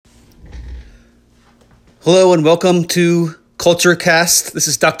Hello and welcome to Culture Cast. This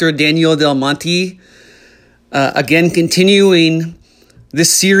is Dr. Daniel Del Monte. Again, continuing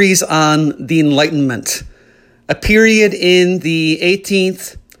this series on the Enlightenment, a period in the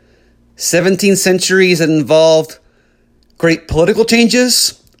 18th, 17th centuries that involved great political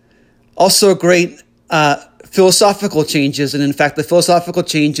changes, also great philosophical changes. And in fact, the philosophical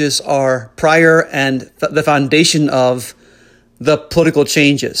changes are prior and the foundation of the political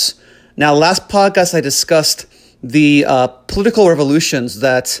changes. Now, last podcast, I discussed the political revolutions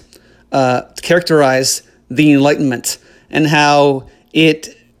that characterized the Enlightenment and how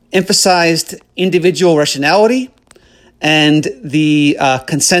it emphasized individual rationality and the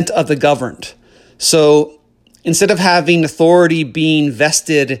consent of the governed. So instead of having authority being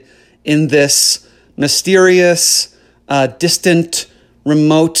vested in this mysterious, distant,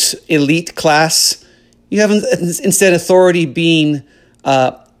 remote elite class, you have instead authority being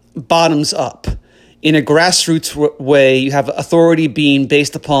bottoms up. In a grassroots way, you have authority being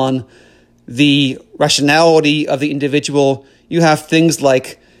based upon the rationality of the individual. You have things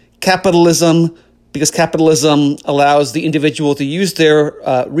like capitalism, because capitalism allows the individual to use their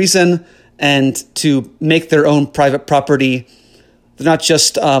reason and to make their own private property. They're not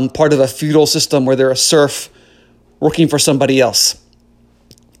just part of a feudal system where they're a serf working for somebody else.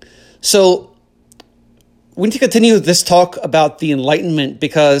 So we need to continue this talk about the Enlightenment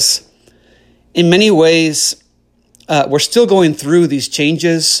because in many ways, we're still going through these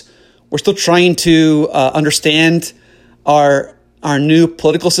changes. We're still trying to understand our new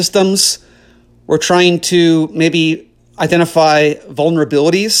political systems. We're trying to maybe identify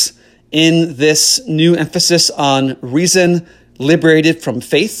vulnerabilities in this new emphasis on reason liberated from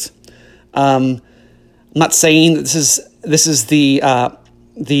faith. I'm not saying that this is the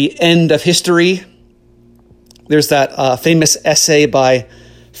end of history. There's that famous essay by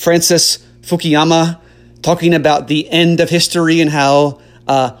Francis Fukuyama talking about the end of history and how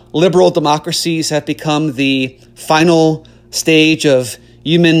liberal democracies have become the final stage of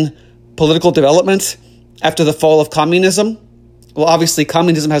human political development after the fall of communism. Well, obviously,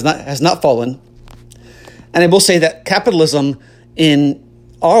 communism has not fallen. And I will say that capitalism in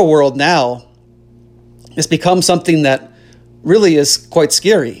our world now has become something that really is quite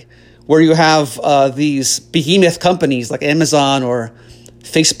scary, where you have these behemoth companies like Amazon or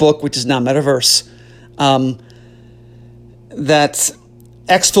Facebook, which is now Metaverse, that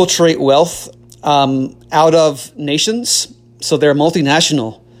exfiltrate wealth out of nations. So they're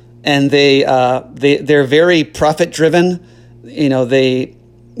multinational, and they're very profit driven. You know, they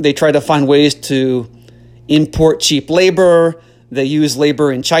try to find ways to import cheap labor. They use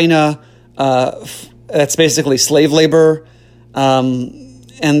labor in China. That's basically slave labor.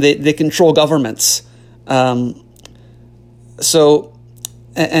 And they control governments. So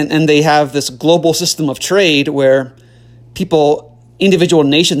they have this global system of trade where individual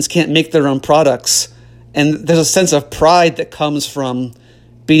nations can't make their own products. And there's a sense of pride that comes from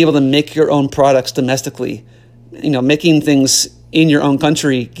being able to make your own products domestically. You know, making things in your own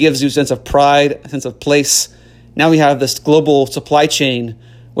country gives you a sense of pride, a sense of place. Now we have this global supply chain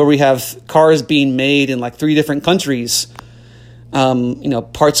where we have cars being made in like 3 different countries.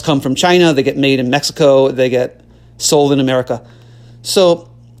 Parts come from China, they get made in Mexico, they get sold in America. So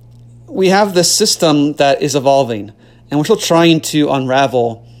we have this system that is evolving, and we're still trying to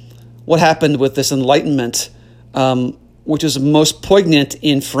unravel what happened with this Enlightenment, which is most poignant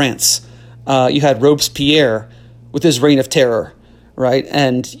in France. You had Robespierre with his reign of terror, right?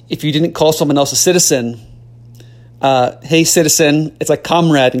 And if you didn't call someone else a citizen, hey citizen, it's like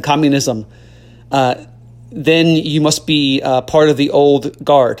comrade in communism, then you must be part of the old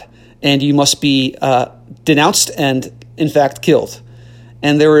guard, and you must be denounced and, in fact, killed.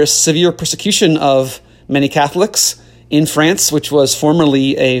 And there was severe persecution of many Catholics in France, which was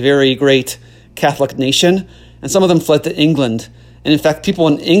formerly a very great Catholic nation, and some of them fled to England. And in fact, people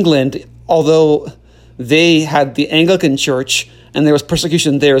in England, although they had the Anglican Church, and there was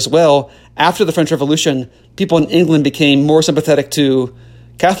persecution there as well, after the French Revolution, people in England became more sympathetic to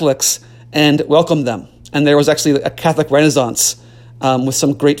Catholics and welcomed them. And there was actually a Catholic Renaissance with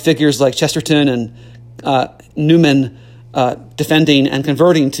some great figures like Chesterton and Newman defending and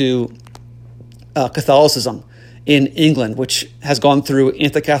converting to Catholicism in England, which has gone through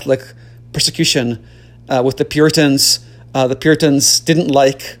anti-Catholic persecution with the Puritans. The Puritans didn't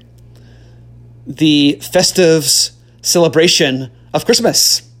like the festive celebration of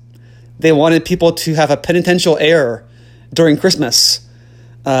Christmas. They wanted people to have a penitential air during Christmas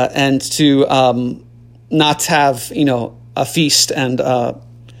and to not have, a feast and, a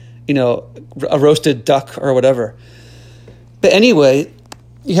roasted duck or whatever. But anyway,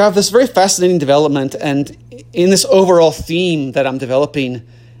 you have this very fascinating development, and in this overall theme that I'm developing,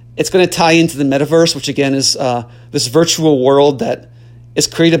 it's going to tie into the metaverse, which again is this virtual world that is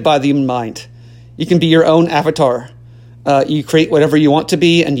created by the human mind. You can be your own avatar. You create whatever you want to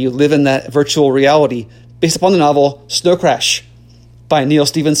be, and you live in that virtual reality based upon the novel Snow Crash by Neil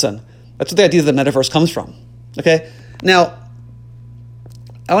Stephenson. That's what the idea of the metaverse comes from. Okay? Now,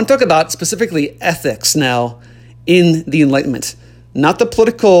 I want to talk about specifically ethics now in the Enlightenment. Not the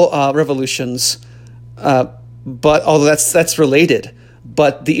political revolutions, but although that's related,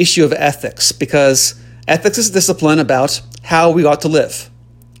 but the issue of ethics, because ethics is a discipline about how we ought to live.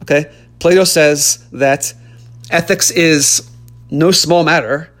 Okay? Plato says that ethics is no small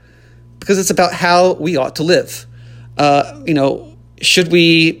matter because it's about how we ought to live. Should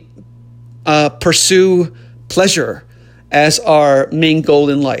we pursue pleasure as our main goal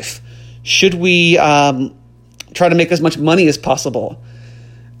in life? Should we try to make as much money as possible?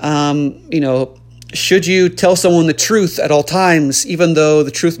 Should you tell someone the truth at all times, even though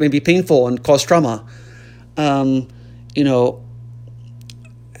the truth may be painful and cause trauma? How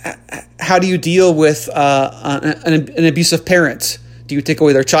do you deal with an abusive parent? Do you take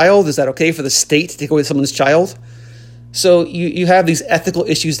away their child? Is that okay for the state to take away someone's child? So you have these ethical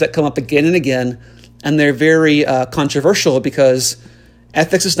issues that come up again and again, and they're very controversial because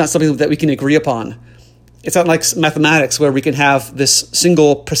ethics is not something that we can agree upon. It's not like mathematics where we can have this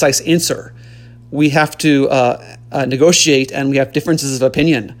single precise answer. We have to negotiate, and we have differences of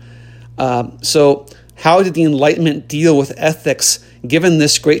opinion. So how did the Enlightenment deal with ethics given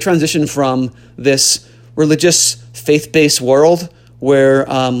this great transition from this religious, faith-based world where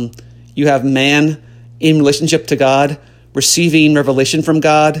you have man in relationship to God, receiving revelation from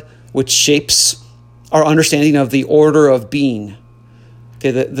God, which shapes our understanding of the order of being?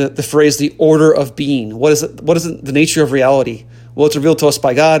 Okay, the phrase, the order of being. What is it? What is the nature of reality? Well, it's revealed to us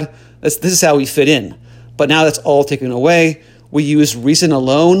by God. This is how we fit in. But now that's all taken away. We use reason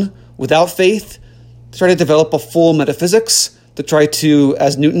alone without faith to try to develop a full metaphysics, to try to,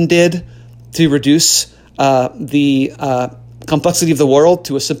 as Newton did, to reduce the complexity of the world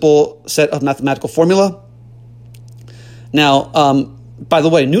to a simple set of mathematical formula. Now, by the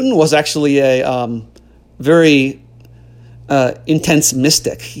way, Newton was actually a very intense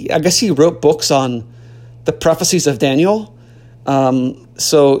mystic. I guess he wrote books on the prophecies of Daniel.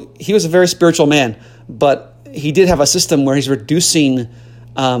 So he was a very spiritual man, but he did have a system where he's reducing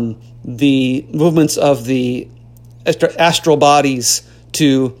the movements of the astral bodies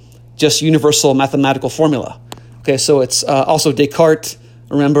to just universal mathematical formula. Okay, so it's also Descartes.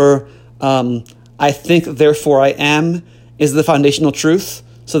 Remember, I think, therefore I am is the foundational truth.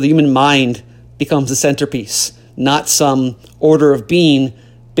 So the human mind becomes the centerpiece, not some order of being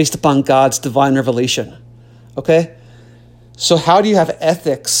based upon God's divine revelation. Okay? So how do you have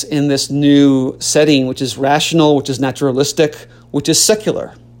ethics in this new setting, which is rational, which is naturalistic, which is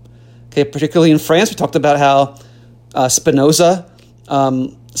secular? Okay, particularly in France, we talked about how Spinoza's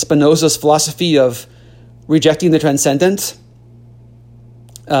philosophy of rejecting the transcendent.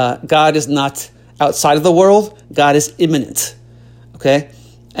 God is not outside of the world. God is immanent. Okay?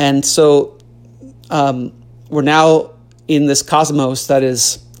 And so we're now in this cosmos that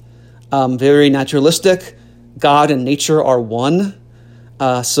is very naturalistic. God and nature are one.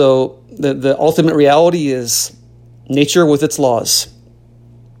 So the ultimate reality is nature with its laws,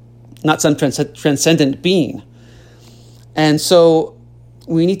 not some transcendent being. And so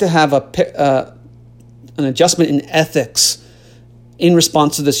we need to have an adjustment in ethics in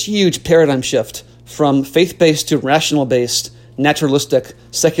response to this huge paradigm shift from faith-based to rational-based, naturalistic,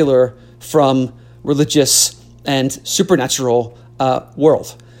 secular, from religious and supernatural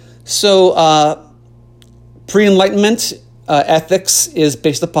world. So pre-Enlightenment ethics is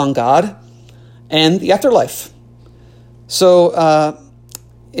based upon God and the afterlife. So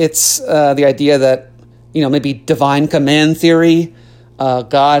it's the idea that, maybe divine command theory,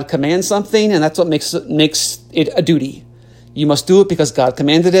 God commands something, and that's what makes it a duty. You must do it because God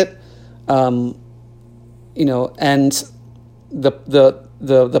commanded it. And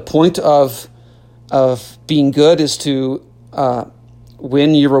the point of being good is to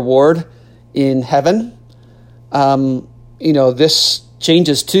win your reward in heaven. This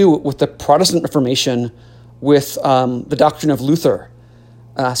changes too with the Protestant Reformation, with the doctrine of Luther,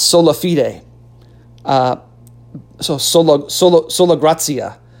 sola fide, so sola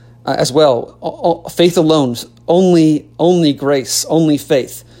gratia, as well. Faith alone, only grace, only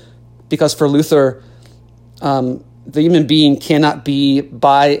faith, because for Luther, the human being cannot be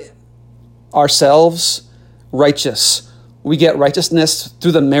by ourselves righteous. We get righteousness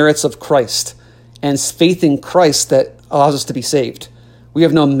through the merits of Christ, and it's faith in Christ that allows us to be saved. We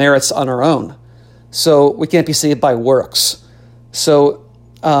have no merits on our own. So we can't be saved by works. So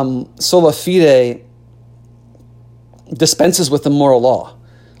sola fide dispenses with the moral law.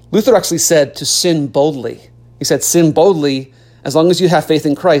 Luther actually said to sin boldly. He said, sin boldly, as long as you have faith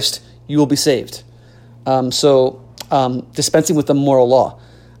in Christ, you will be saved. Dispensing with the moral law.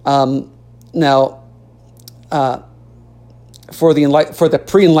 Now, for the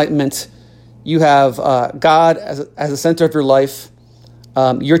pre-Enlightenment, you have God as the center of your life.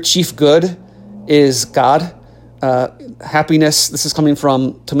 Your chief good is God. Happiness, this is coming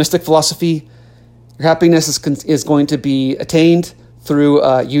from Thomistic philosophy. Your happiness is going to be attained through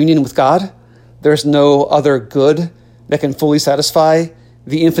union with God. There's no other good that can fully satisfy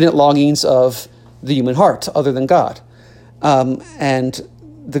the infinite longings of the human heart other than God. And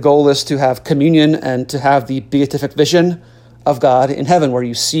the goal is to have communion and to have the beatific vision of God in heaven, where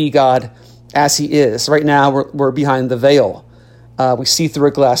you see God as he is. Right now, we're behind the veil. We see through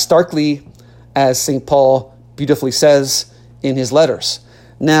a glass darkly, as St. Paul beautifully says in his letters.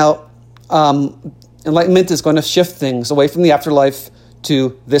 Now, Enlightenment is going to shift things away from the afterlife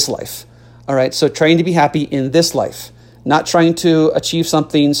to this life. All right, so trying to be happy in this life, not trying to achieve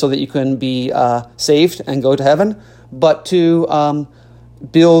something so that you can be saved and go to heaven, but to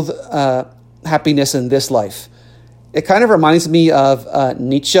build happiness in this life. It kind of reminds me of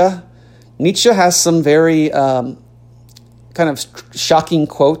Nietzsche. Nietzsche has some very kind of shocking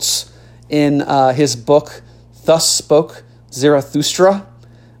quotes in his book, Thus Spoke Zarathustra.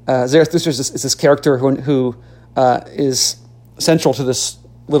 Zarathustra is this character who is central to this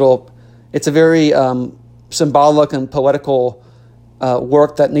little... It's a very symbolic and poetical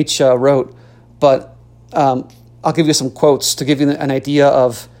work that Nietzsche wrote, but I'll give you some quotes to give you an idea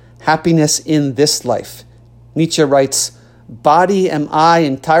of happiness in this life. Nietzsche writes, "Body am I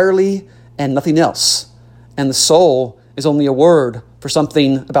entirely and nothing else, and the soul is only a word for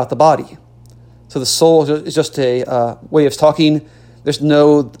something about the body." So the soul is just a way of talking. There's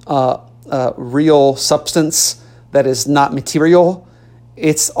no real substance that is not material.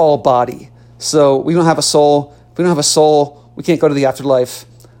 It's all body. So we don't have a soul. If we don't have a soul, we can't go to the afterlife.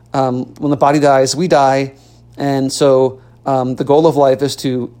 When the body dies, we die. And so the goal of life is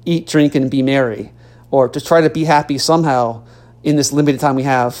to eat, drink, and be merry, or to try to be happy somehow in this limited time we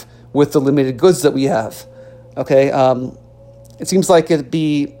have with the limited goods that we have. Okay? It seems like it'd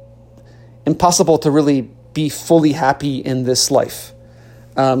be impossible to really be fully happy in this life.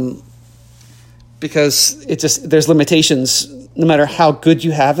 Because there's limitations. No matter how good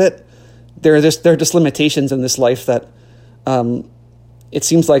you have it, there are just limitations in this life that it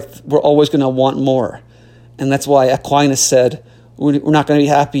seems like we're always going to want more. And that's why Aquinas said, we're not going to be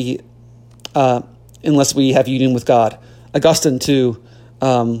happy unless we have union with God. Augustine too,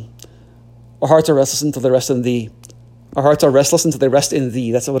 our hearts are restless until they rest in thee. Our hearts are restless until they rest in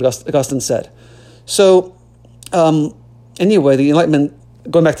thee. That's what Augustine said. So anyway, the Enlightenment,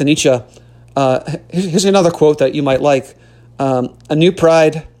 going back to Nietzsche, here's another quote that you might like. "A new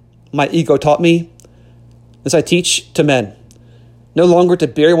pride my ego taught me, this I teach to men, no longer to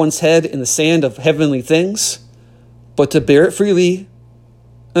bury one's head in the sand of heavenly things, but to bear it freely,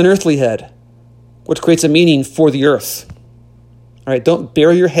 an earthly head, which creates a meaning for the earth." All right, don't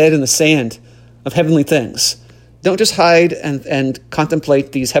bury your head in the sand of heavenly things. Don't just hide and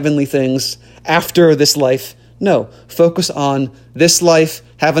contemplate these heavenly things after this life. No, focus on this life,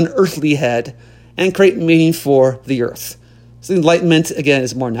 have an earthly head, and create meaning for the earth. So the Enlightenment, again,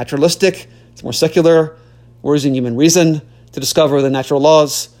 is more naturalistic, it's more secular. We're using human reason to discover the natural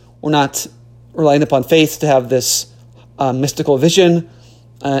laws. We're not relying upon faith to have this mystical vision,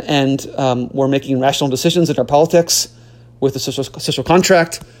 and we're making rational decisions in our politics with the social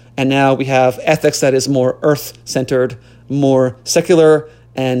contract. And now we have ethics that is more earth-centered, more secular,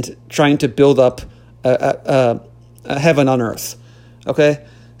 and trying to build up a heaven on earth. Okay?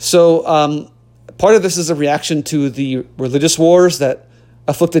 So part of this is a reaction to the religious wars that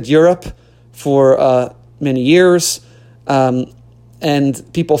afflicted Europe for many years.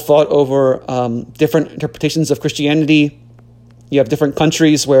 And people fought over different interpretations of Christianity. You have different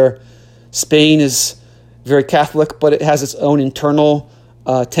countries where Spain is very Catholic, but it has its own internal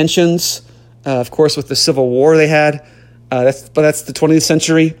tensions. Of course, with the Civil War they had, that's the 20th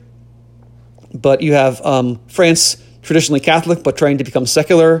century. But you have France, traditionally Catholic, but trying to become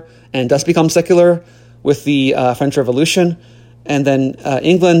secular, and does become secular with the French Revolution. And then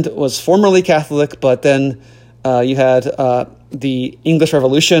England was formerly Catholic, but then you had the English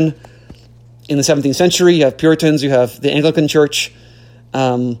Revolution in the 17th century. You have Puritans, you have the Anglican Church,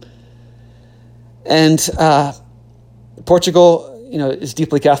 and Portugal, is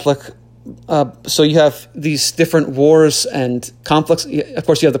deeply Catholic. So you have these different wars and conflicts. Of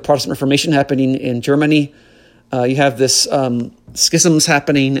course, you have the Protestant Reformation happening in Germany. You have this schisms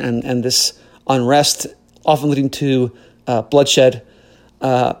happening and this unrest, often leading to bloodshed.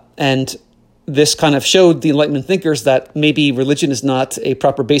 And this kind of showed the Enlightenment thinkers that maybe religion is not a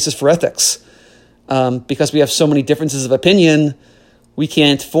proper basis for ethics. Because we have so many differences of opinion, we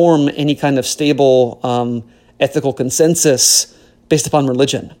can't form any kind of stable ethical consensus based upon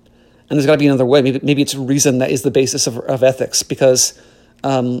religion. And there's got to be another way. Maybe it's reason that is the basis of ethics. Because,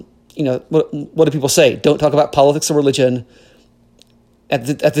 what do people say? Don't talk about politics or religion at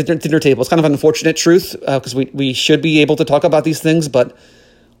the dinner table. It's kind of an unfortunate truth because we should be able to talk about these things, but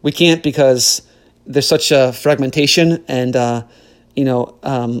we can't because there's such a fragmentation, and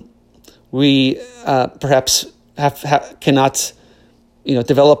we perhaps cannot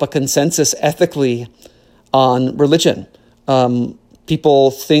develop a consensus ethically on religion.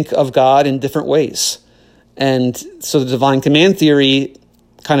 People think of God in different ways. And so the divine command theory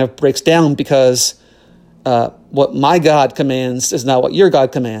kind of breaks down because what my God commands is not what your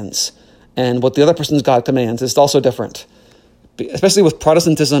God commands. And what the other person's God commands is also different. Especially with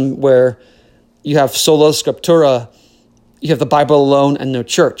Protestantism, where you have sola scriptura, you have the Bible alone and no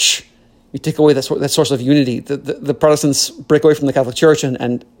church. You take away that source of unity. The Protestants break away from the Catholic Church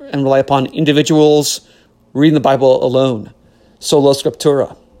and rely upon individuals reading the Bible alone. Sola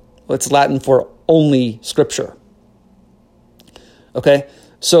scriptura. Well, it's Latin for only scripture. Okay?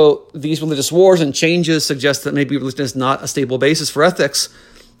 So these religious wars and changes suggest that maybe religion is not a stable basis for ethics.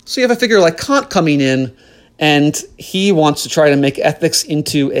 So you have a figure like Kant coming in, and he wants to try to make ethics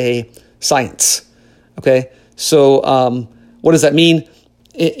into a science. Okay? So what does that mean?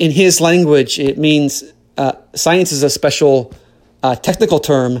 In his language, it means science is a special technical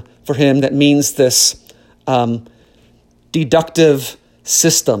term for him that means this deductive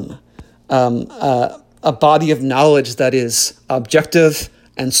system, a body of knowledge that is objective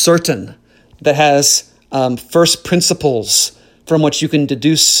and certain, that has first principles from which you can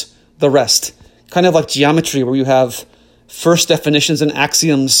deduce the rest. Kind of like geometry, where you have first definitions and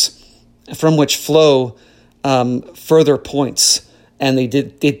axioms from which flow further points, and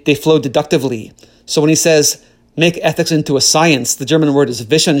they flow deductively. So when he says make ethics into a science, the German word is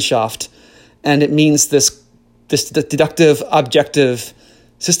Wissenschaft, and it means this deductive, objective,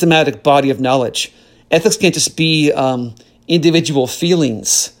 systematic body of knowledge. Ethics can't just be individual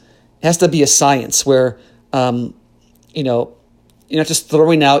feelings. It has to be a science where you're not just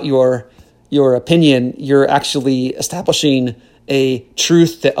throwing out your opinion. You're actually establishing a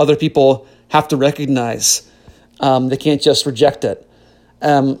truth that other people have to recognize. They can't just reject it.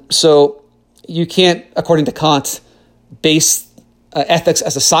 So you can't, according to Kant, base ethics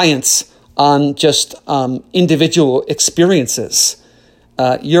as a science on just individual experiences.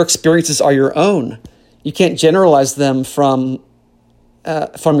 Your experiences are your own. You can't generalize them from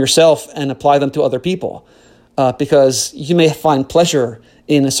yourself and apply them to other people, because you may find pleasure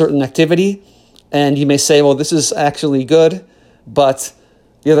in a certain activity, and you may say, well, this is actually good, but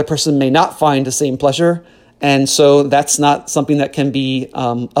the other person may not find the same pleasure, and so that's not something that can be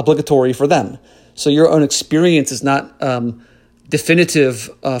obligatory for them. So your own experience is not definitive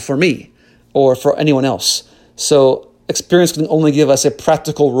for me or for anyone else. So experience can only give us a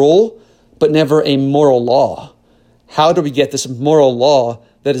practical rule, but never a moral law. How do we get this moral law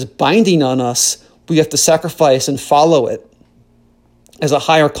that is binding on us? We have to sacrifice and follow it as a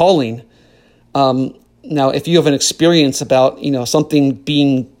higher calling. Now, if you have an experience about something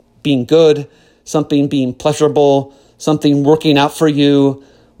being good, something being pleasurable, something working out for you,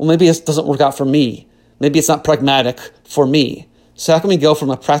 well, maybe it doesn't work out for me. Maybe it's not pragmatic for me. So how can we go from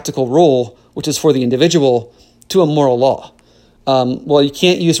a practical rule, which is for the individual, to a moral law? Well, you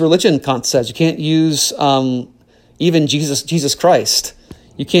can't use religion, Kant says. You can't use even Jesus Christ.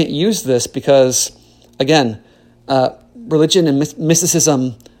 You can't use this because, again, religion and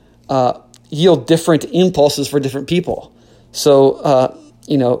mysticism yield different impulses for different people. So,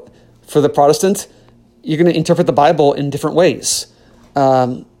 for the Protestant, you're going to interpret the Bible in different ways.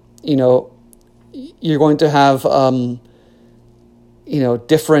 You're going to have,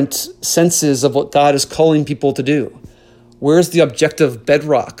 different senses of what God is calling people to do. Where's the objective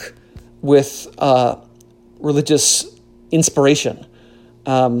bedrock with religious inspiration?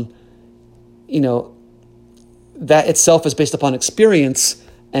 That itself is based upon experience,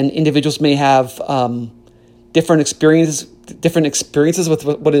 and individuals may have different experiences with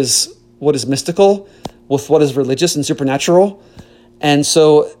what is mystical, with what is religious and supernatural, and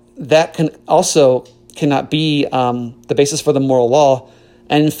so that cannot be the basis for the moral law.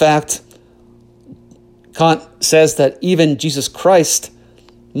 And in fact, Kant says that even Jesus Christ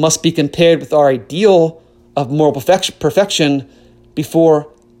must be compared with our ideal of moral perfection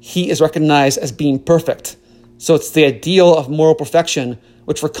before he is recognized as being perfect. So it's the ideal of moral perfection,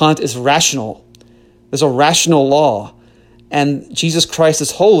 which for Kant is rational. There's a rational law, and Jesus Christ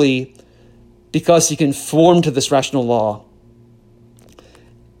is holy because he conformed to this rational law.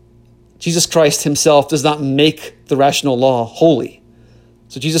 Jesus Christ himself does not make the rational law holy.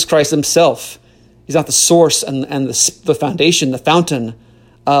 So Jesus Christ himself, he's not the source and the foundation, the fountain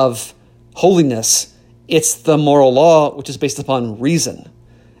of holiness. It's the moral law, which is based upon reason.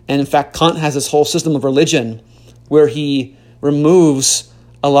 And in fact, Kant has this whole system of religion where he removes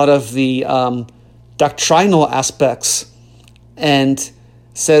a lot of the doctrinal aspects and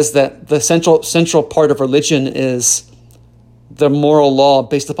says that the central part of religion is the moral law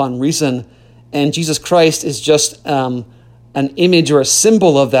based upon reason, and Jesus Christ is just an image or a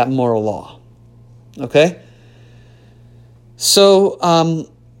symbol of that moral law. Okay? So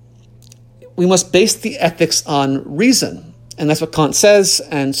we must base the ethics on reason, and that's what Kant says,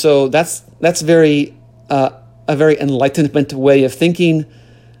 and so that's very a very Enlightenment way of thinking.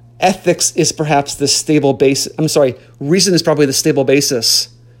 Ethics is perhaps the stable base. Reason is probably the stable basis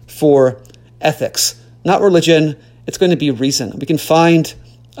for ethics. Not religion, it's going to be reason. We can find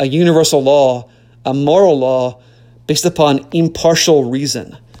a universal law, a moral law, based upon impartial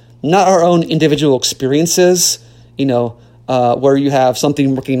reason. Not our own individual experiences, where you have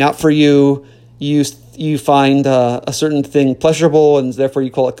something working out for you, you find a certain thing pleasurable, and therefore you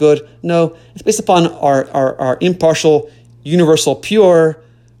call it good. No, it's based upon our impartial, universal, pure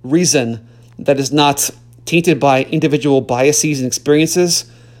reason that is not tainted by individual biases and experiences.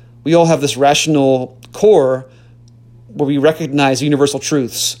 We all have this rational core where we recognize universal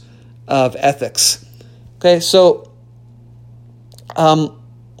truths of ethics. Okay, so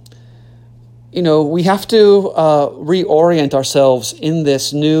we have to reorient ourselves in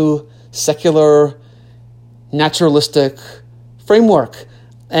this new secular, naturalistic framework.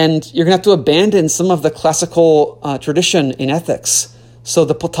 And you're going to have to abandon some of the classical tradition in ethics. So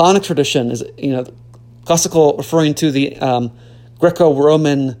the Platonic tradition is, classical referring to the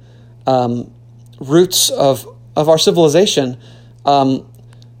Greco-Roman roots of our civilization. The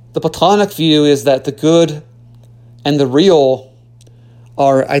Platonic view is that the good and the real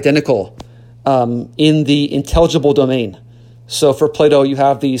are identical in the intelligible domain. So for Plato, you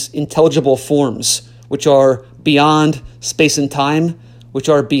have these intelligible forms, which are beyond space and time, which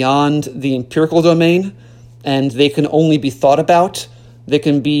are beyond the empirical domain, and they can only be thought about. They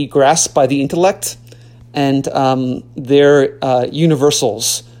can be grasped by the intellect, and they're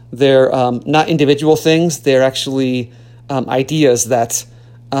universals. They're not individual things. They're actually ideas that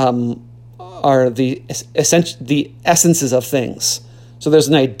are the essences of things. So there's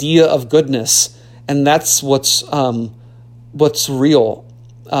an idea of goodness, and that's what's real.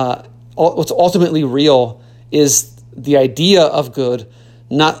 What's ultimately real is the idea of good,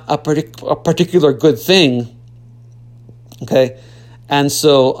 not a particular good thing. Okay, and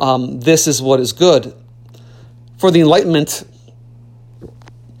so this is what is good. For the Enlightenment,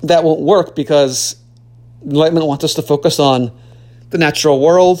 that won't work because Enlightenment wants us to focus on the natural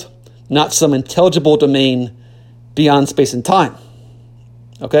world, not some intelligible domain beyond space and time.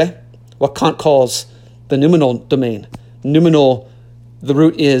 Okay? What Kant calls the noumenal domain. Noumenal, the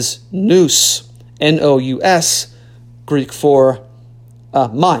root is nous, N-O-U-S, Greek for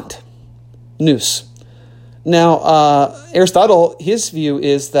mind, nous. Now, Aristotle, his view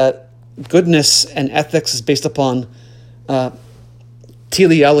is that goodness and ethics is based upon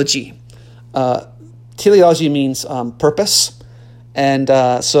teleology. Teleology means purpose,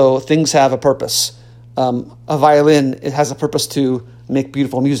 and so things have a purpose. A violin, it has a purpose to make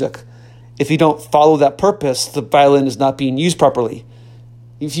beautiful music. If you don't follow that purpose, the violin is not being used properly.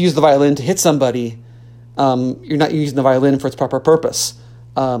 If you use the violin to hit somebody, you're not using the violin for its proper purpose.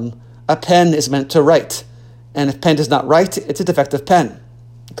 A pen is meant to write, and if pen does not write, it's a defective pen.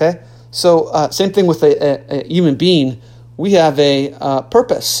 Okay? So same thing with a human being. We have a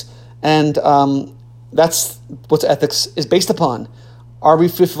purpose, and that's what ethics is based upon. Are we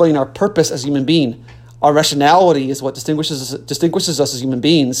fulfilling our purpose as a human being? Our rationality is what distinguishes us as human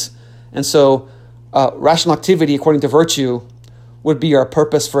beings. And so rational activity, according to virtue, would be our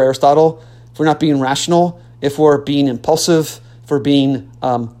purpose for Aristotle. If we're not being rational, if we're being impulsive, if we're being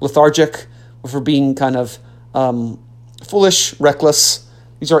lethargic, if we're being kind of foolish, reckless,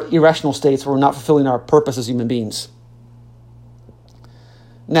 these are irrational states where we're not fulfilling our purpose as human beings.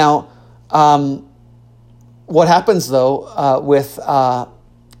 Now, what happens, though, with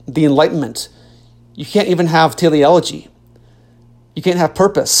the Enlightenment? You can't even have teleology. You can't have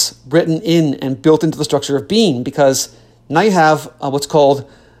purpose written in and built into the structure of being, because now you have what's called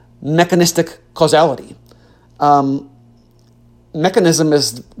mechanistic causality. Mechanism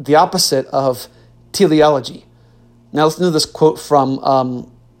is the opposite of teleology. Now listen to this quote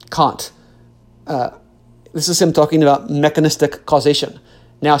from Kant. This is him talking about mechanistic causation.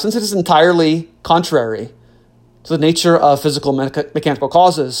 Now, since it is entirely contrary to the nature of physical mechanical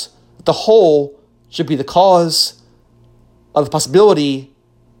causes, the whole should be the cause of the possibility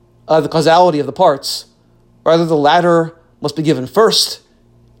of the causality of the parts. Rather, the latter must be given first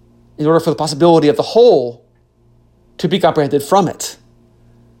in order for the possibility of the whole to be comprehended from it.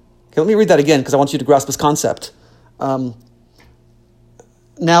 Okay, let me read that again because I want you to grasp this concept. Now,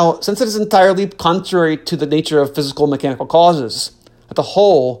 since it is entirely contrary to the nature of physical mechanical causes, that the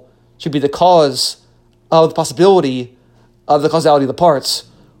whole should be the cause of the possibility of the causality of the parts,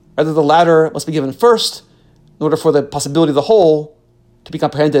 rather the latter must be given first in order for the possibility of the whole to be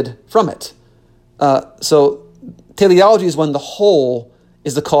comprehended from it. So teleology is when the whole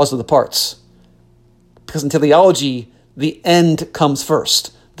is the cause of the parts. Because in teleology, the end comes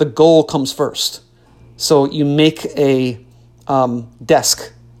first. The goal comes first. So you make a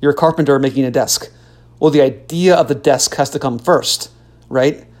desk. You're a carpenter making a desk. Well, the idea of the desk has to come first,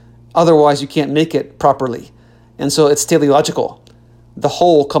 right? Otherwise, you can't make it properly. And so it's teleological. The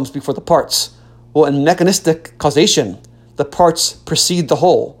whole comes before the parts. Well, in mechanistic causation, the parts precede the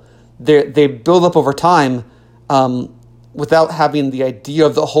whole. They build up over time without having the idea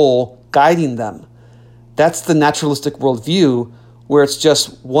of the whole guiding them. That's the naturalistic worldview, where it's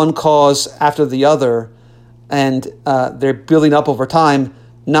just one cause after the other, and they're building up over time,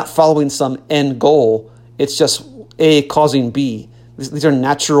 not following some end goal. It's just A causing B. These are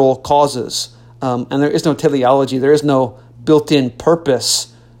natural causes, and there is no teleology. There is no built-in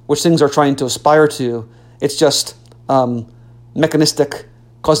purpose which things are trying to aspire to. It's just mechanistic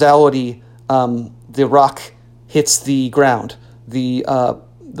causality. The rock hits the ground.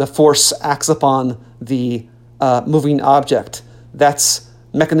 The force acts upon the moving object. That's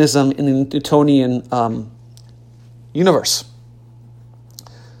mechanism in the Newtonian universe.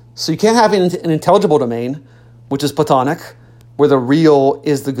 So you can't have an intelligible domain, which is Platonic, where the real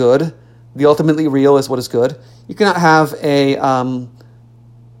is the good. The ultimately real is what is good. You cannot have a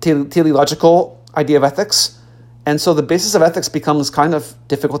teleological idea of ethics. And so the basis of ethics becomes kind of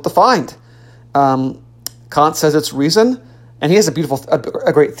difficult to find. Kant says it's reason, and he has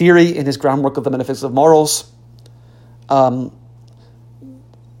a great theory in his groundwork of the metaphysics of morals. That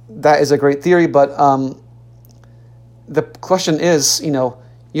is a great theory, but the question is, you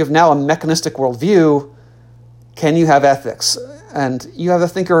have now a mechanistic worldview. Can you have ethics? And you have a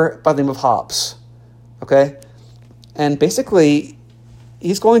thinker by the name of Hobbes, okay? And basically,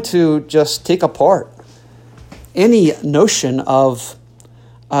 he's going to just take apart any notion of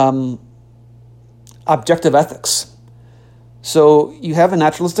objective ethics. So you have a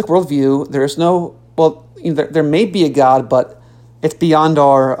naturalistic worldview. There is no, there may be a God, but it's beyond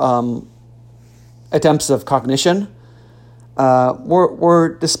our attempts of cognition.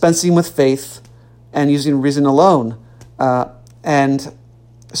 We're dispensing with faith and using reason alone. And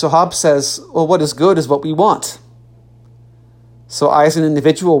so Hobbes says, well, what is good is what we want. So I as an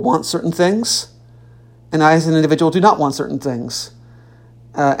individual want certain things, and I as an individual do not want certain things.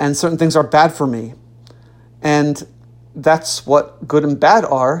 And certain things are bad for me. And that's what good and bad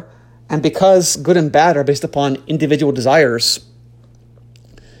are. And because good and bad are based upon individual desires,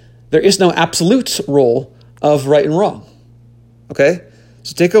 there is no absolute rule of right and wrong. Okay?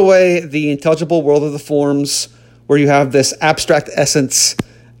 So take away the intelligible world of the forms, where you have this abstract essence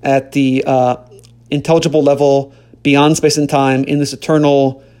at the intelligible level beyond space and time in this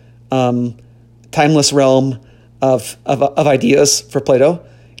eternal, timeless realm of ideas for Plato.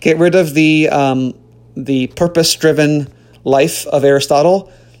 Get rid of the purpose-driven life of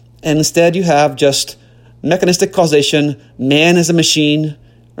Aristotle, and instead you have just mechanistic causation. Man is a machine.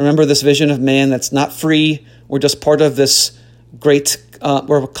 Remember this vision of man that's not free. We're just part of this great,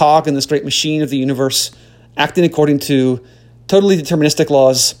 we're a cog in this great machine of the universe, acting according to totally deterministic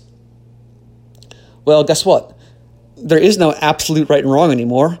laws. Well, guess what? There is no absolute right and wrong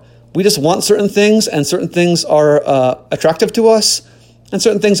anymore. We just want certain things, and certain things are attractive to us, and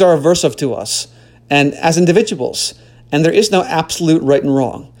certain things are aversive to us, and as individuals. And there is no absolute right and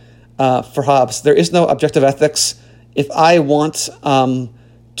wrong for Hobbes. There is no objective ethics. If I want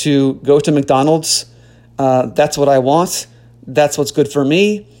to go to McDonald's, that's what I want. That's what's good for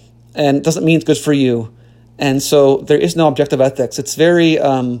me, and it doesn't mean it's good for you. And so there is no objective ethics. It's a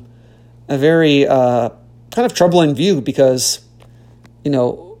very kind of troubling view, because,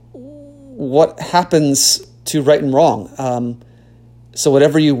 what happens to right and wrong? So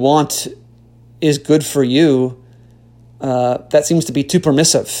whatever you want is good for you. That seems to be too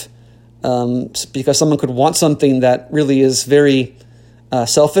permissive. because someone could want something that really is very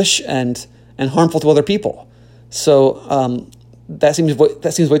selfish and harmful to other people. So that seems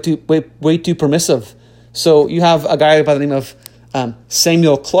way too permissive. So you have a guy by the name of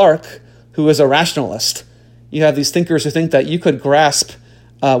Samuel Clarke, who is a rationalist. You have these thinkers who think that you could grasp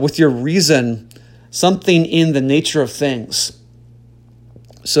with your reason something in the nature of things.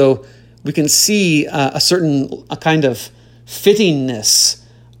 So we can see a kind of fittingness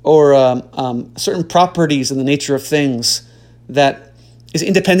or certain properties in the nature of things that is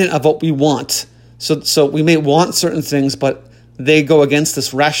independent of what we want. So we may want certain things, but they go against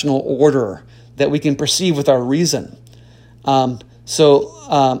this rational order that we can perceive with our reason.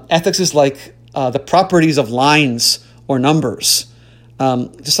 Ethics is like the properties of lines or numbers.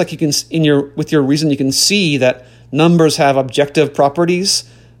 Just like you can with your reason, you can see that numbers have objective properties.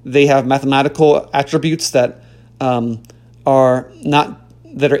 They have mathematical attributes that are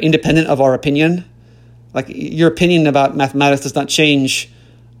independent of our opinion. Like your opinion about mathematics does not change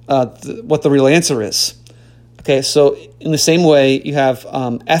what the real answer is. Okay, so in the same way, you have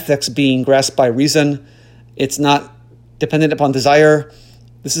ethics being grasped by reason. It's not dependent upon desire.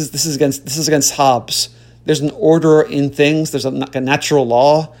 This is against Hobbes. There's an order in things. There's a natural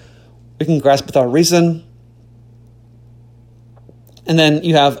law. We can grasp with our reason. And then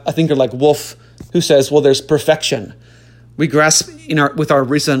you have a thinker like Wolff who says, well, there's perfection. We grasp with our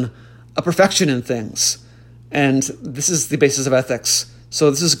reason a perfection in things. And this is the basis of ethics. So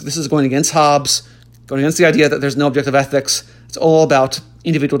this is going against Hobbes, going against the idea that there's no objective ethics. It's all about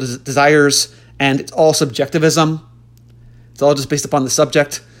individual desires, and it's all subjectivism. It's all just based upon the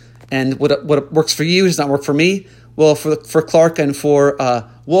subject. And what works for you does not work for me. Well, for Clarke and for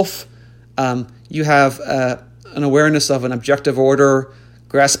Wolff, you have an awareness of an objective order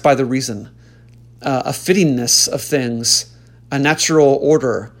grasped by the reason, a fittingness of things, a natural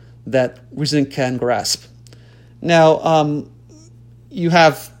order that reason can grasp. Now, you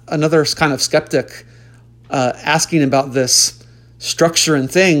have another kind of skeptic asking about this structure in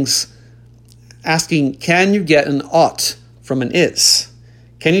things, asking, can you get an ought from an is?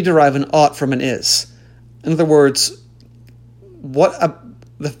 Can you derive an ought from an is? In other words,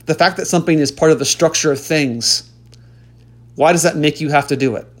 the fact that something is part of the structure of things, why does that make you have to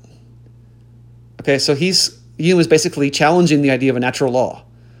do it? Okay, so Hume is basically challenging the idea of a natural law,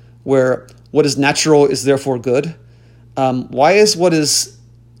 where what is natural is therefore good. Why is what is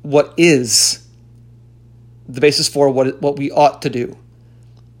the basis for what we ought to do?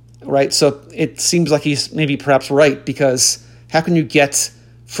 Right? So it seems like he's maybe perhaps right, because how can you get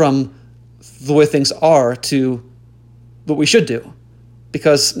from the way things are to what we should do?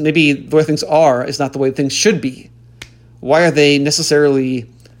 Because maybe the way things are is not the way things should be. Why are they necessarily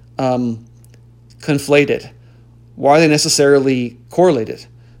conflated? Why are they necessarily correlated?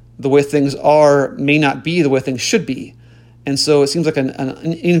 The way things are may not be the way things should be. And so it seems like an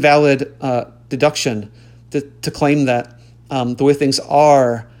invalid deduction to claim that the way things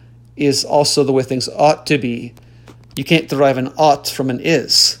are is also the way things ought to be. You can't derive an ought from an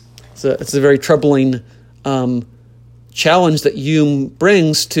is. So it's a very troubling challenge that Hume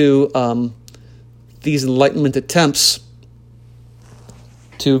brings to these Enlightenment attempts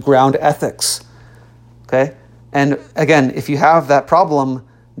to ground ethics. Okay? And again, if you have that problem,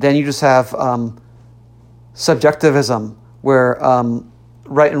 then you just have subjectivism, where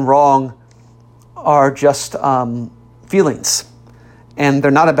right and wrong are just feelings, and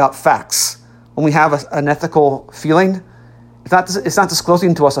they're not about facts. When we have an ethical feeling, it's not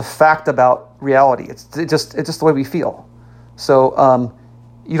disclosing to us a fact about reality. It's just the way we feel. So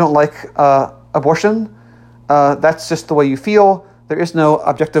you don't like abortion. That's just the way you feel. There is no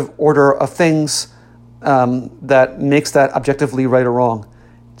objective order of things that makes that objectively right or wrong.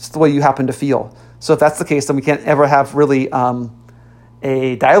 It's the way you happen to feel. So if that's the case, then we can't ever have really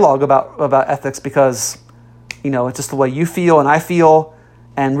a dialogue about ethics, because it's just the way you feel and I feel,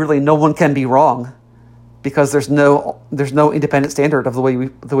 and really no one can be wrong, because there's no independent standard of the way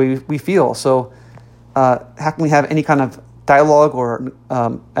we feel. So how can we have any kind of dialogue or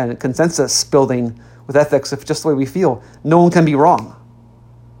and consensus building with ethics if just the way we feel? No one can be wrong.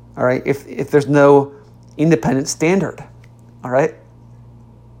 All right, if there's no independent standard. All right.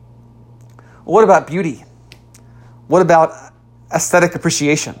 What about beauty? What about aesthetic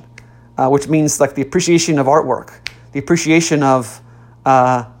appreciation, which means like the appreciation of artwork, the appreciation of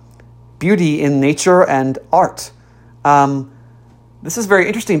beauty in nature and art? This is very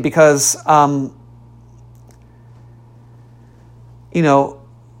interesting because, when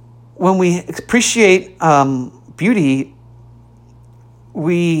we appreciate beauty,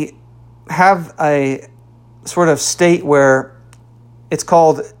 we have a sort of state where it's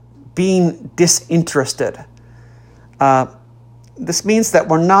called being disinterested. This means that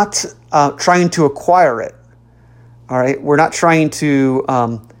we're not trying to acquire it. All right, we're not trying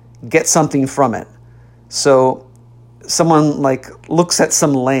to get something from it. So someone looks at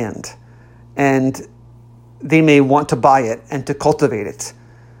some land and they may want to buy it and to cultivate it.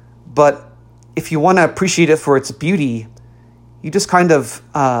 But if you want to appreciate it for its beauty, you just kind of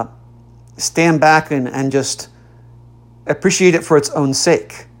stand back and just appreciate it for its own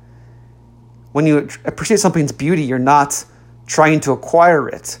sake. When you appreciate something's beauty, you're not trying to acquire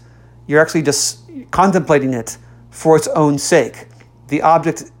it. You're actually just contemplating it for its own sake. The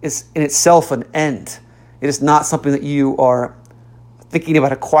object is in itself an end. It is not something that you are thinking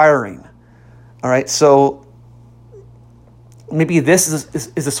about acquiring. All right, so maybe this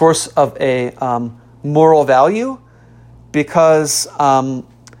is a source of a moral value because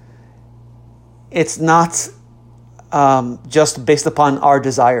it's not just based upon our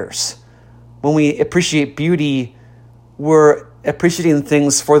desires. When we appreciate beauty, we're appreciating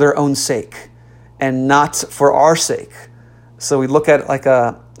things for their own sake and not for our sake. So we look at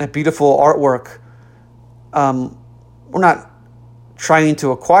a beautiful artwork. We're not trying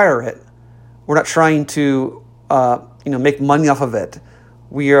to acquire it. We're not trying to make money off of it.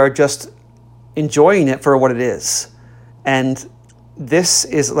 We are just enjoying it for what it is. And this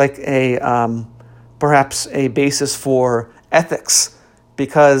is perhaps a basis for ethics,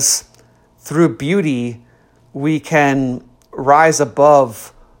 because through beauty we can rise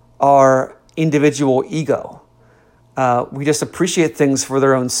above our individual ego. We just appreciate things for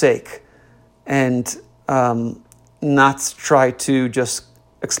their own sake and not try to just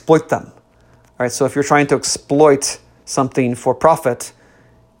exploit them. All right, so if you're trying to exploit something for profit,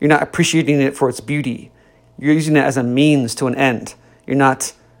 you're not appreciating it for its beauty. You're using it as a means to an end. You're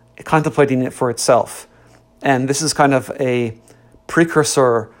not contemplating it for itself. And this is kind of a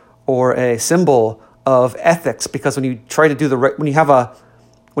precursor or a symbol of ethics, because when you try to do the right, when you have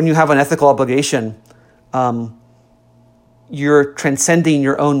an ethical obligation, you're transcending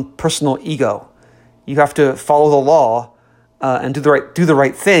your own personal ego. You have to follow the law and do the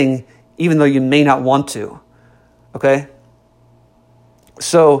right thing, even though you may not want to. Okay?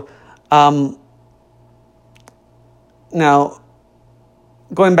 So now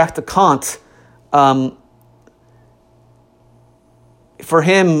going back to Kant, for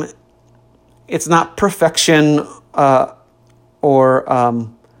him, it's not perfection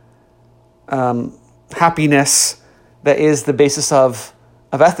or happiness that is the basis of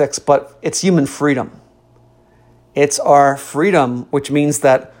ethics, but it's human freedom. It's our freedom, which means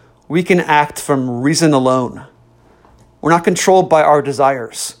that we can act from reason alone. We're not controlled by our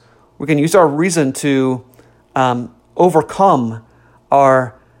desires. We can use our reason to overcome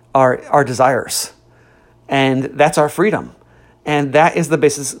our desires, and that's our freedom. And that is the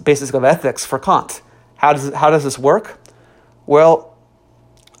basis of ethics for Kant. How does this work? Well,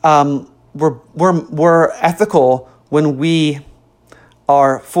 we're ethical when we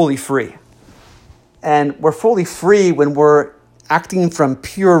are fully free, and we're fully free when we're acting from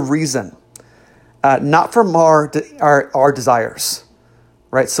pure reason, not from our desires,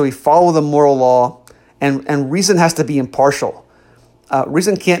 right? So we follow the moral law, and reason has to be impartial.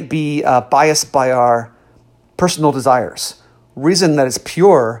 Reason can't be biased by our personal desires. Reason that is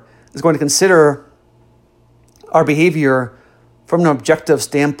pure is going to consider our behavior from an objective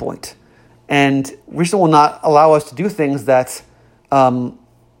standpoint. And reason will not allow us to do things that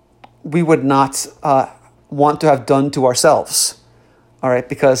we would not want to have done to ourselves. All right,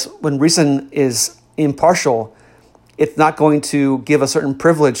 because when reason is impartial, it's not going to give a certain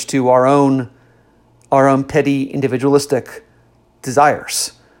privilege to our own petty individualistic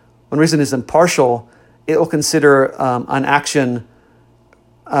desires. When reason is impartial, it will consider an action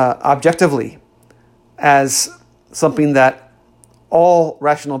objectively as something that all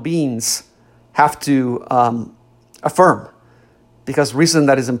rational beings have to affirm, because reason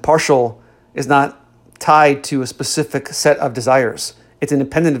that is impartial is not tied to a specific set of desires. It's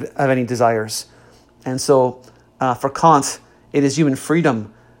independent of any desires. And so for Kant, it is human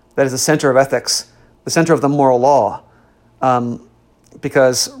freedom that is the center of ethics, the center of the moral law,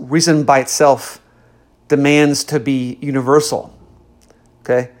 because reason by itself demands to be universal,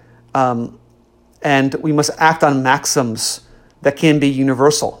 okay? And we must act on maxims that can be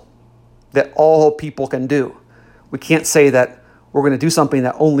universal, that all people can do. We can't say that we're going to do something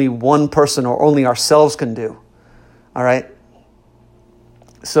that only one person or only ourselves can do, all right?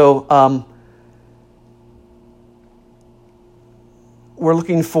 So we're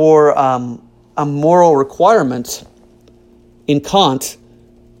looking for a moral requirement in Kant.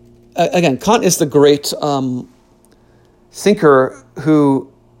 Again, Kant is the great thinker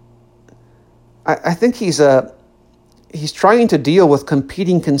who I think he's trying to deal with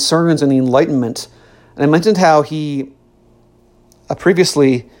competing concerns in the Enlightenment. And I mentioned how he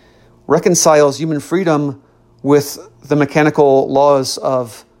previously reconciles human freedom with the mechanical laws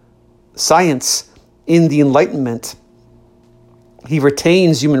of science in the Enlightenment. He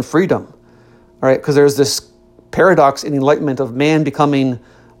retains human freedom, all right? Because there's this paradox in the Enlightenment of man becoming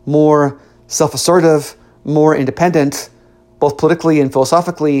more self-assertive, more independent, both politically and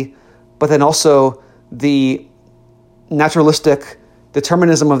philosophically, but then also the naturalistic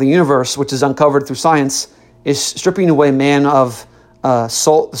determinism of the universe, which is uncovered through science, is stripping away man of the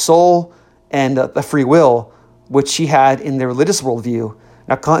soul and the free will, which he had in the religious worldview.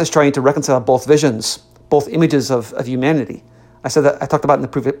 Now Kant is trying to reconcile both visions, both images of humanity. I talked about it in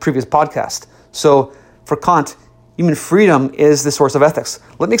the previous podcast. So for Kant, human freedom is the source of ethics.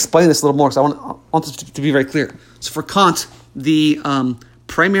 Let me explain this a little more because I want this to be very clear. So for Kant, the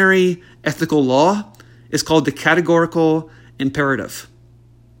primary ethical law is called the categorical imperative.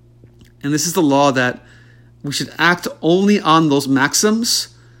 And this is the law that we should act only on those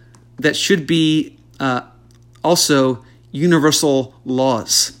maxims that should be also universal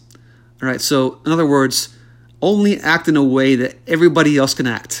laws. All right, so in other words, only act in a way that everybody else can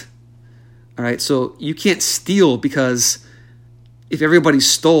act. All right, so you can't steal because if everybody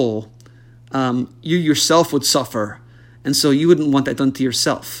stole, you yourself would suffer, and so you wouldn't want that done to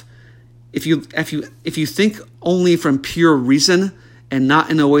yourself. If you think only from pure reason and not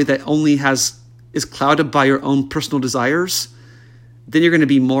in a way that only is clouded by your own personal desires, then you're going to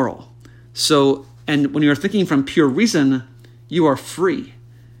be moral. So, and when you're thinking from pure reason, you are free.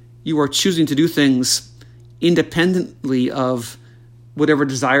 You are choosing to do things independently of whatever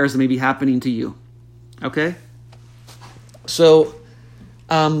desires that may be happening to you. Okay? So,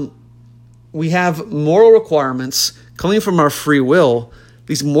 we have moral requirements coming from our free will.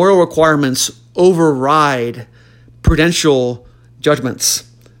 These moral requirements override prudential judgments.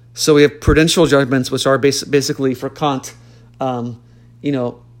 So we have prudential judgments, which are basically for Kant,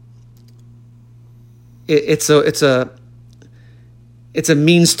 it's a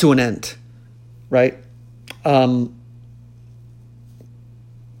means to an end, right?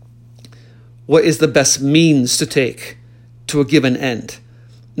 What is the best means to take to a given end?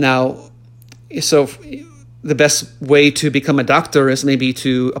 Now, so the best way to become a doctor is maybe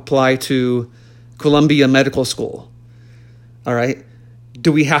to apply to Columbia Medical School. All right.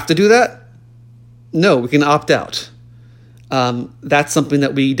 Do we have to do that? No, we can opt out. That's something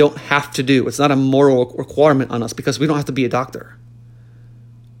that we don't have to do. It's not a moral requirement on us because we don't have to be a doctor.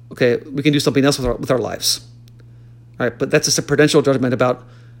 Okay, we can do something else with our lives. All right, but that's just a prudential judgment about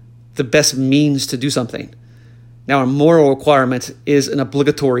the best means to do something. Now, a moral requirement is an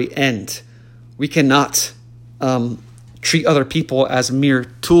obligatory end. We cannot treat other people as mere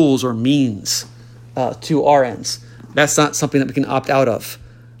tools or means to our ends. That's not something that we can opt out of,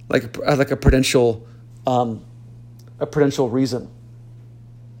 like a prudential reason.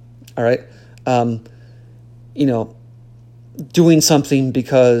 All right, doing something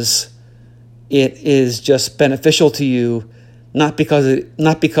because it is just beneficial to you, not because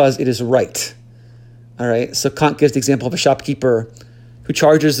it is right. All right. So Kant gives the example of a shopkeeper who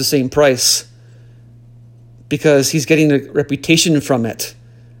charges the same price because he's getting a reputation from it,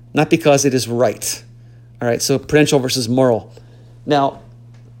 not because it is right. All right. So prudential versus moral. Now,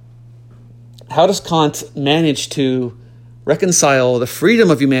 how does Kant manage to reconcile the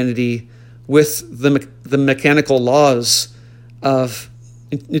freedom of humanity with the mechanical laws of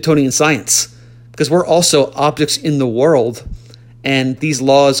Newtonian science? Because we're also objects in the world, and these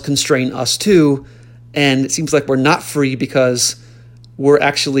laws constrain us too. And it seems like we're not free because we're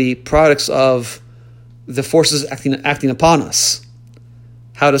actually products of the forces acting upon us.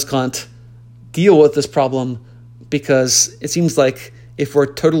 How does Kant deal with this problem? Because it seems like if we're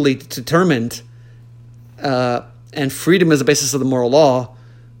totally determined and freedom is the basis of the moral law,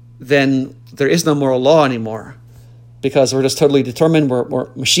 then there is no moral law anymore because we're just totally determined. We're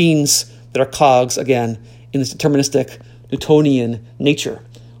machines that are cogs, again, in this deterministic Newtonian nature.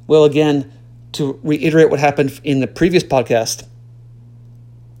 Well, again, to reiterate what happened in the previous podcast,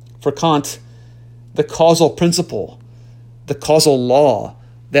 for Kant, the causal principle, the causal law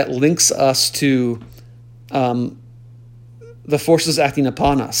that links us to the forces acting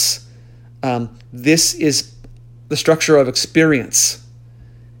upon us, this is the structure of experience.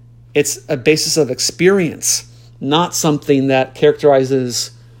 It's a basis of experience, not something that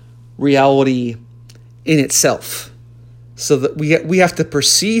characterizes reality in itself. So that we have to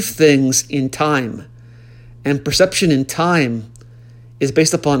perceive things in time. And perception in time is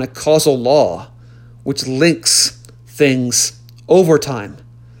based upon a causal law which links things over time.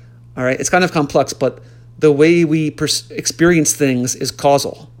 All right, it's kind of complex, but the way we experience things is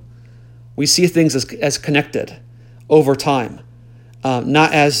causal. We see things as connected over time,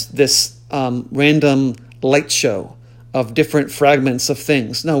 not as this random light show of different fragments of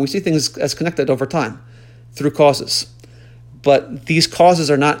things. No, we see things as connected over time through causes. But these causes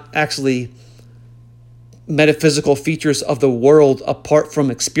are not actually metaphysical features of the world apart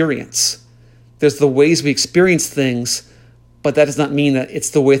from experience. There's the ways we experience things, but that does not mean that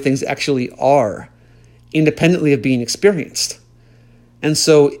it's the way things actually are, independently of being experienced. And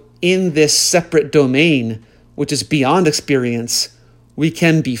so in this separate domain, which is beyond experience, we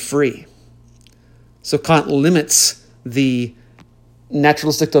can be free. So Kant limits the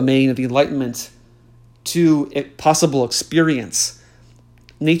naturalistic domain of the Enlightenment to a possible experience.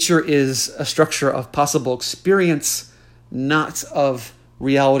 Nature is a structure of possible experience, not of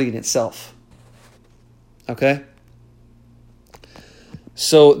reality in itself. Okay?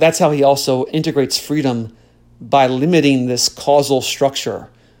 So that's how he also integrates freedom, by limiting this causal structure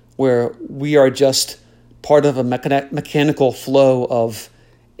where we are just part of a mechanical flow of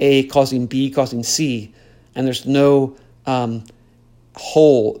A causing B causing C, and there's no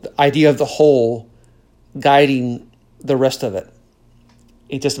whole, the idea of the whole guiding the rest of it.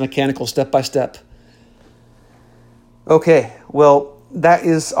 It's just mechanical step by step. Okay, well, that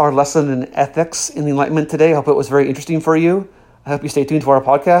is our lesson in ethics in the Enlightenment today. I hope it was very interesting for you. I hope you stay tuned to our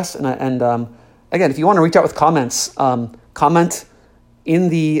podcast. And again, if you want to reach out with comments, comment in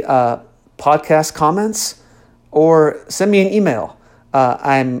the podcast comments or send me an email.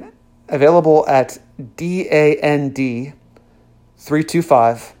 I'm available at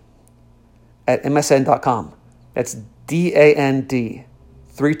DAND325 at msn.com. That's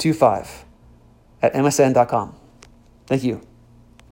DAND325 at msn.com. Thank you.